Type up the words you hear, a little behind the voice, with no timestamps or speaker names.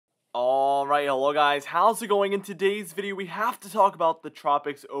Alright, hello guys, how's it going? In today's video, we have to talk about the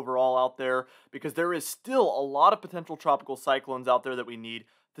tropics overall out there, because there is still a lot of potential tropical cyclones out there that we need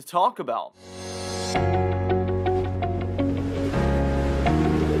to talk about.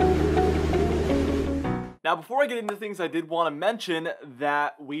 Now, before I get into things, I did want to mention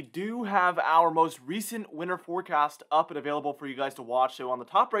that we do have our most recent winter forecast up and available for you guys to watch. So on the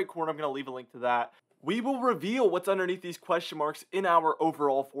top right corner, I'm going to leave a link to that. We will reveal what's underneath these question marks in our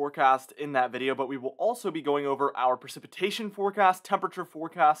overall forecast in that video, but we will also be going over our precipitation forecast, temperature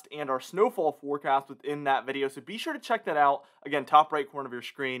forecast, and our snowfall forecast within that video. So be sure to check that out. Again, top right corner of your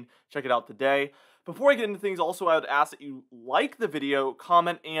screen. Check it out today. Before I get into things, also, I would ask that you like the video,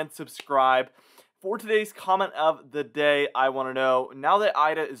 comment, and subscribe. For today's comment of the day, I want to know, now that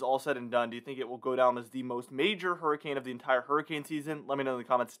Ida is all said and done, do you think it will go down as the most major hurricane of the entire hurricane season? Let me know in the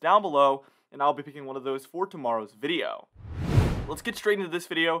comments down below, and I'll be picking one of those for tomorrow's video. Let's get straight into this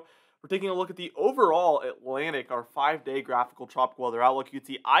video. We're taking a look at the overall Atlantic, our 5-day graphical tropical weather outlook. You can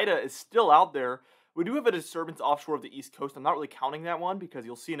see Ida is still out there. We do have a disturbance offshore of the East Coast. I'm not really counting that one because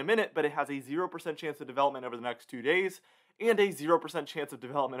you'll see in a minute, but it has a 0% chance of development over the next 2 days and a 0% chance of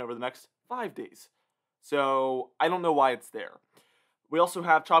development over the next 5 days. So I don't know why it's there. We also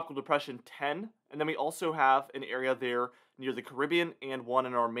have Tropical Depression 10, and then we also have an area there near the Caribbean and one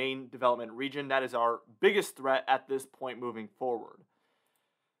in our main development region. That is our biggest threat at this point moving forward.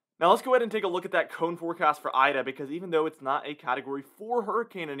 Now let's go ahead and take a look at that cone forecast for Ida, because even though it's not a Category 4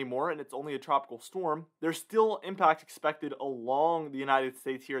 hurricane anymore and it's only a tropical storm, there's still impact expected along the United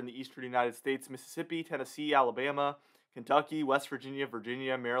States here in the eastern United States, Mississippi, Tennessee, Alabama, Kentucky, West Virginia,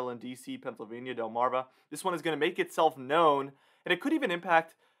 Virginia, Maryland, D.C., Pennsylvania, Delmarva. This one is going to make itself known, and it could even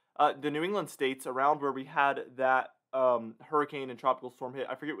impact the New England states around where we had that hurricane and tropical storm hit.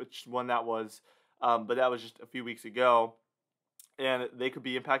 I forget which one that was, but that was just a few weeks ago. And they could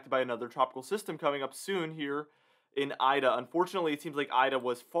be impacted by another tropical system coming up soon here in Ida. Unfortunately, it seems like Ida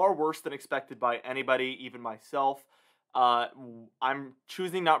was far worse than expected by anybody, even myself. I'm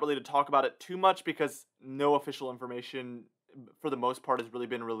choosing not really to talk about it too much because no official information, for the most part, has really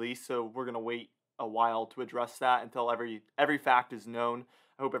been released. So we're going to wait a while to address that until every fact is known.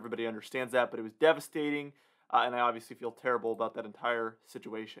 I hope everybody understands that, but it was devastating, and I obviously feel terrible about that entire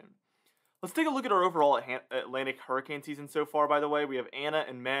situation. Let's take a look at our overall Atlantic hurricane season so far, by the way. We have Anna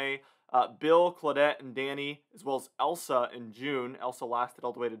in May, Bill, Claudette, and Danny, as well as Elsa in June. Elsa lasted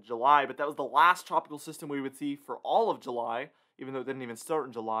all the way to July, but that was the last tropical system we would see for all of July, even though it didn't even start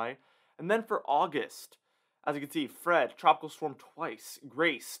in July. And then for August, as you can see, Fred, tropical storm twice,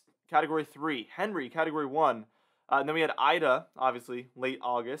 Grace, Category 3, Henry, Category 1, and then we had Ida, obviously, late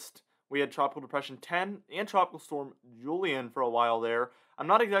August. We had Tropical Depression 10 and Tropical Storm Julian for a while there. I'm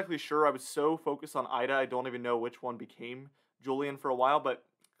not exactly sure. I was so focused on Ida, I don't even know which one became Julian for a while, but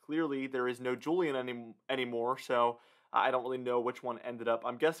clearly there is no Julian anymore, so I don't really know which one ended up.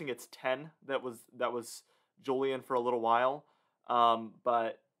 I'm guessing it's 10 that was Julian for a little while,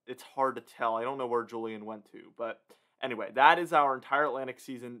 but it's hard to tell. I don't know where Julian went to, but anyway, that is our entire Atlantic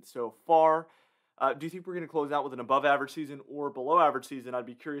season so far. Do you think we're going to close out with an above-average season or below-average season? I'd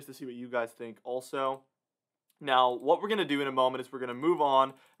be curious to see what you guys think also. Now, what we're going to do in a moment is we're going to move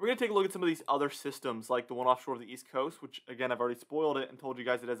on. We're going to take a look at some of these other systems, like the one offshore of the East Coast, which, again, I've already spoiled it and told you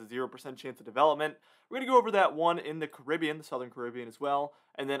guys it has a 0% chance of development. We're going to go over that one in the Caribbean, the Southern Caribbean as well,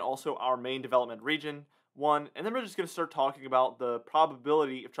 and then also our main development region one. And then we're just going to start talking about the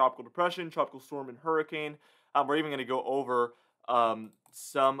probability of tropical depression, tropical storm, and hurricane. We're even going to go over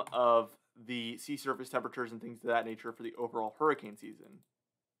some of the sea surface temperatures and things of that nature for the overall hurricane season.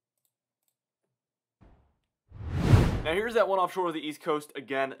 Now here's that one offshore of the East Coast.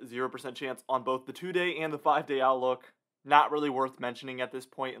 Again, 0% chance on both the 2-day and the 5-day outlook. Not really worth mentioning at this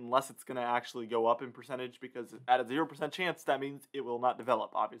point unless it's going to actually go up in percentage, because at a 0% chance, that means it will not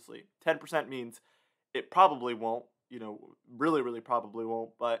develop, obviously. 10% means it probably won't, really, really probably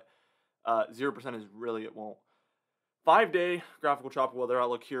won't, but 0% is really it won't. 5-day graphical tropical weather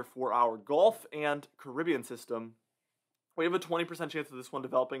outlook here for our Gulf and Caribbean system. We have a 20% chance of this one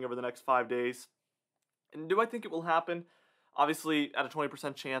developing over the next 5 days. And do I think it will happen? Obviously, at a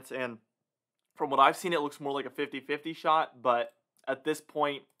 20% chance, and from what I've seen, it looks more like a 50-50 shot, but at this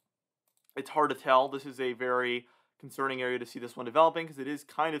point, it's hard to tell. This is a very concerning area to see this one developing, because it is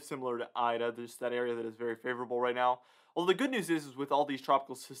kind of similar to Ida. There's that area that is very favorable right now. Well, the good news is with all these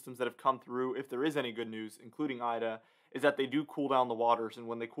tropical systems that have come through, if there is any good news, including Ida, is that they do cool down the waters. And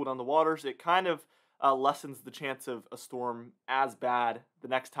when they cool down the waters, it kind of lessens the chance of a storm as bad the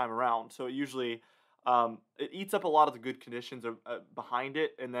next time around. So it usually it eats up a lot of the good conditions behind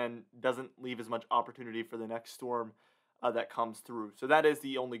it, and then doesn't leave as much opportunity for the next storm that comes through. So that is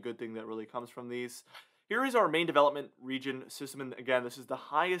the only good thing that really comes from these. Here is our main development region system, and again, this is the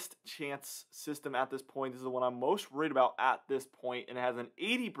highest chance system at this point. This is the one I'm most worried about at this point, and it has an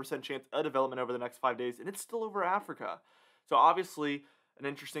 80% chance of development over the next 5 days, and it's still over Africa. So obviously, an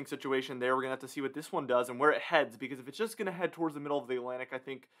interesting situation there. We're going to have to see what this one does and where it heads, because if it's just going to head towards the middle of the Atlantic, I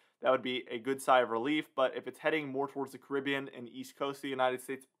think that would be a good sigh of relief. But if it's heading more towards the Caribbean and East Coast of the United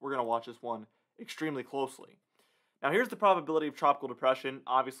States, we're going to watch this one extremely closely. Now, here's the probability of tropical depression.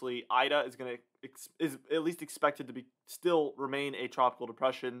 Obviously, Ida is at least expected to still remain a tropical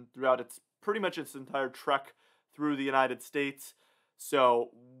depression throughout pretty much its entire trek through the United States.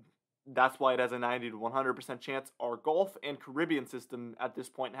 So that's why it has a 90 to 100% chance. Our Gulf and Caribbean system at this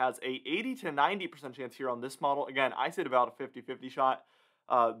point has a 80 to 90% chance here on this model. Again, I said about a 50-50 shot.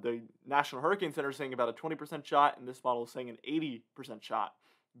 The National Hurricane Center is saying about a 20% shot, and this model is saying an 80% shot.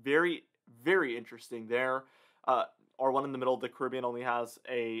 Very, very interesting there. Our one in the middle of the Caribbean only has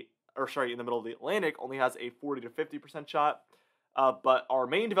in the middle of the Atlantic only has a 40 to 50% shot. But our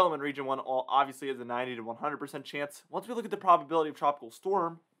main development region one obviously has a 90 to 100% chance. Once we look at the probability of tropical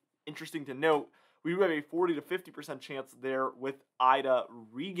storm, interesting to note, we have a 40 to 50% chance there with Ida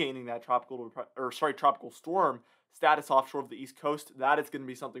regaining that tropical storm status offshore of the East Coast. That is going to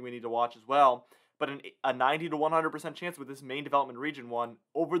be something we need to watch as well. But a 90 to 100% chance with this main development region one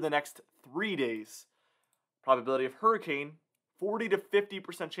over the next 3 days. Probability of hurricane, 40 to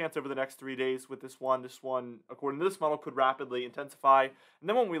 50% chance over the next 3 days with this one. This one, according to this model, could rapidly intensify. And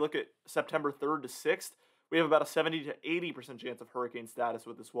then when we look at September 3rd to 6th, we have about a 70 to 80% chance of hurricane status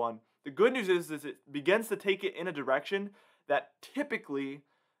with this one. The good news is it begins to take it in a direction that typically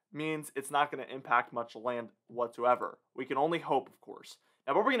means it's not going to impact much land whatsoever. We can only hope, of course.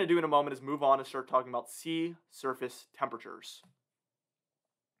 Now, what we're going to do in a moment is move on and start talking about sea surface temperatures.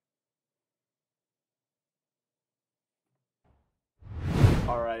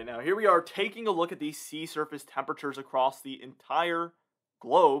 Alright, now here we are taking a look at these sea surface temperatures across the entire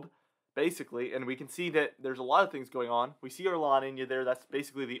globe, basically, and we can see that there's a lot of things going on. We see our La Nina there. That's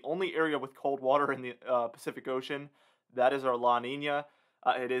basically the only area with cold water in the Pacific Ocean. That is our La Nina.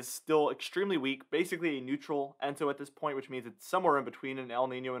 It is still extremely weak, basically a neutral ENSO at this point, which means it's somewhere in between an El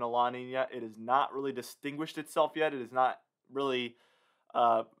Nino and a La Nina. It has not really distinguished itself yet. It is not really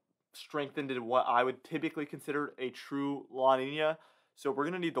strengthened into what I would typically consider a true La Nina. So we're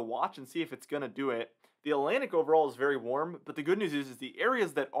going to need to watch and see if it's going to do it. The Atlantic overall is very warm, but the good news is the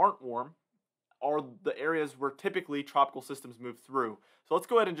areas that aren't warm are the areas where typically tropical systems move through. So let's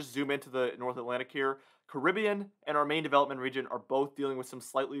go ahead and just zoom into the North Atlantic here. Caribbean and our main development region are both dealing with some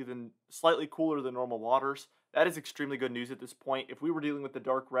slightly cooler than normal waters. That is extremely good news at this point. If we were dealing with the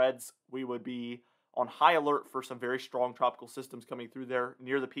dark reds, we would be on high alert for some very strong tropical systems coming through there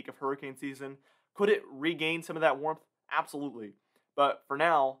near the peak of hurricane season. Could it regain some of that warmth? Absolutely. But for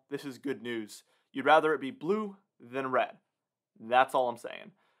now, this is good news. You'd rather it be blue than red. That's all I'm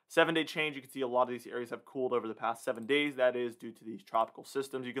saying. 7-day change, you can see a lot of these areas have cooled over the past 7 days. That is due to these tropical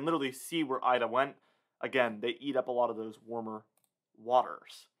systems. You can literally see where Ida went. Again, they eat up a lot of those warmer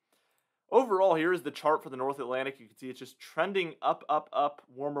waters. Overall, here is the chart for the North Atlantic. You can see it's just trending up, up, up,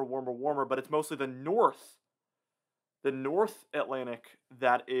 warmer, warmer, warmer, but it's mostly the North Atlantic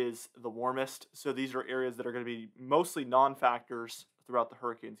that is the warmest. So these are areas that are going to be mostly non-factors throughout the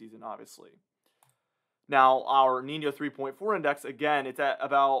hurricane season, obviously. Now, our Nino 3.4 index, again, it's at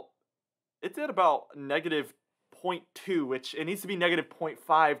about negative 0.2, which it needs to be negative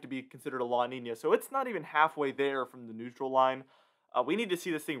 0.5 to be considered a La Nina. So it's not even halfway there from the neutral line. We need to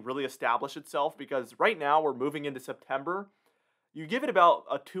see this thing really establish itself, because right now we're moving into September. You give it about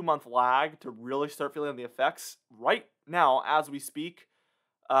a 2-month lag to really start feeling the effects. Right now, as we speak,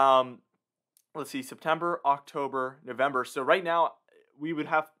 let's see, September, October, November. So right now, we would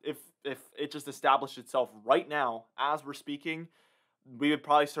have, if it just established itself right now, as we're speaking, we would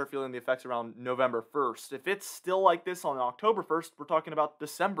probably start feeling the effects around November 1st. If it's still like this on October 1st, we're talking about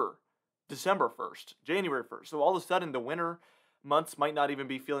December 1st, January 1st. So all of a sudden, the winter months might not even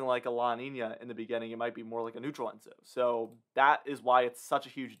be feeling like a La Nina in the beginning. It might be more like a neutral ENSO. So that is why it's such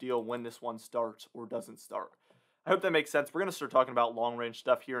a huge deal when this one starts or doesn't start. I hope that makes sense. We're going to start talking about long-range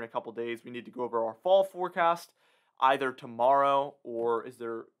stuff here in a couple days. We need to go over our fall forecast either tomorrow, or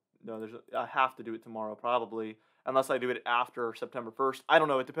I have to do it tomorrow probably, unless I do it after September 1st. I don't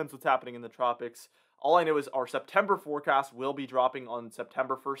know. It depends what's happening in the tropics. All I know is our September forecast will be dropping on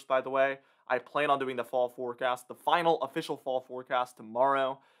September 1st, by the way. I plan on doing the fall forecast, the final official fall forecast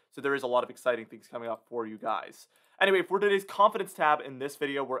tomorrow. So there is a lot of exciting things coming up for you guys. Anyway, for today's confidence tab in this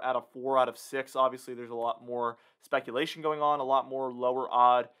video, we're at a 4 out of 6. Obviously, there's a lot more speculation going on, a lot more lower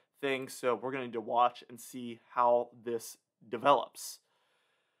odd things, so we're going to need to watch and see how this develops.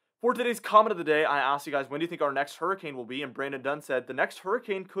 For today's comment of the day, I asked you guys, when do you think our next hurricane will be? And Brandon Dunn said, the next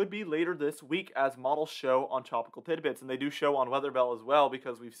hurricane could be later this week, as models show on Tropical Tidbits. And they do show on WeatherBell as well,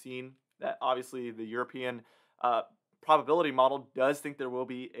 because we've seen that obviously the European probability model does think there will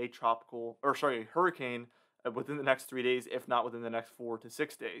be a hurricane within the next 3 days, if not within the next 4 to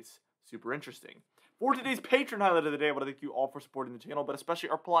 6 days. Super interesting. For today's Patron Highlight of the day, I want to thank you all for supporting the channel, but especially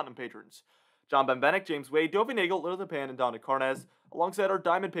our Platinum patrons. John Benbenick, James Wade, Dovey Nagel, Little Japan, and Donna Carnes, alongside our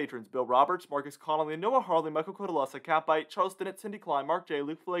Diamond patrons, Bill Roberts, Marcus Connolly, Noah Harley, Michael Codalessa, Catbite, Charles Stinnett, Cindy Klein, Mark J,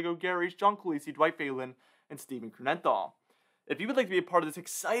 Luke Falago, Gary, John Colisi, Dwight Phelan, and Stephen Crenenthal. If you would like to be a part of this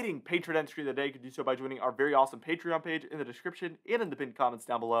exciting patron entry of the day, you can do so by joining our very awesome Patreon page in the description and in the pinned comments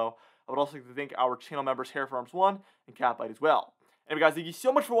down below. I would also like to thank our channel members, Hair Farms 1 and Catbite as well. Anyway, guys, thank you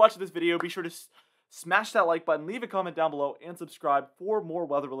so much for watching this video. Be sure to smash that like button, leave a comment down below, and subscribe for more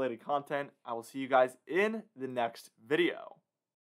weather-related content. I will see you guys in the next video.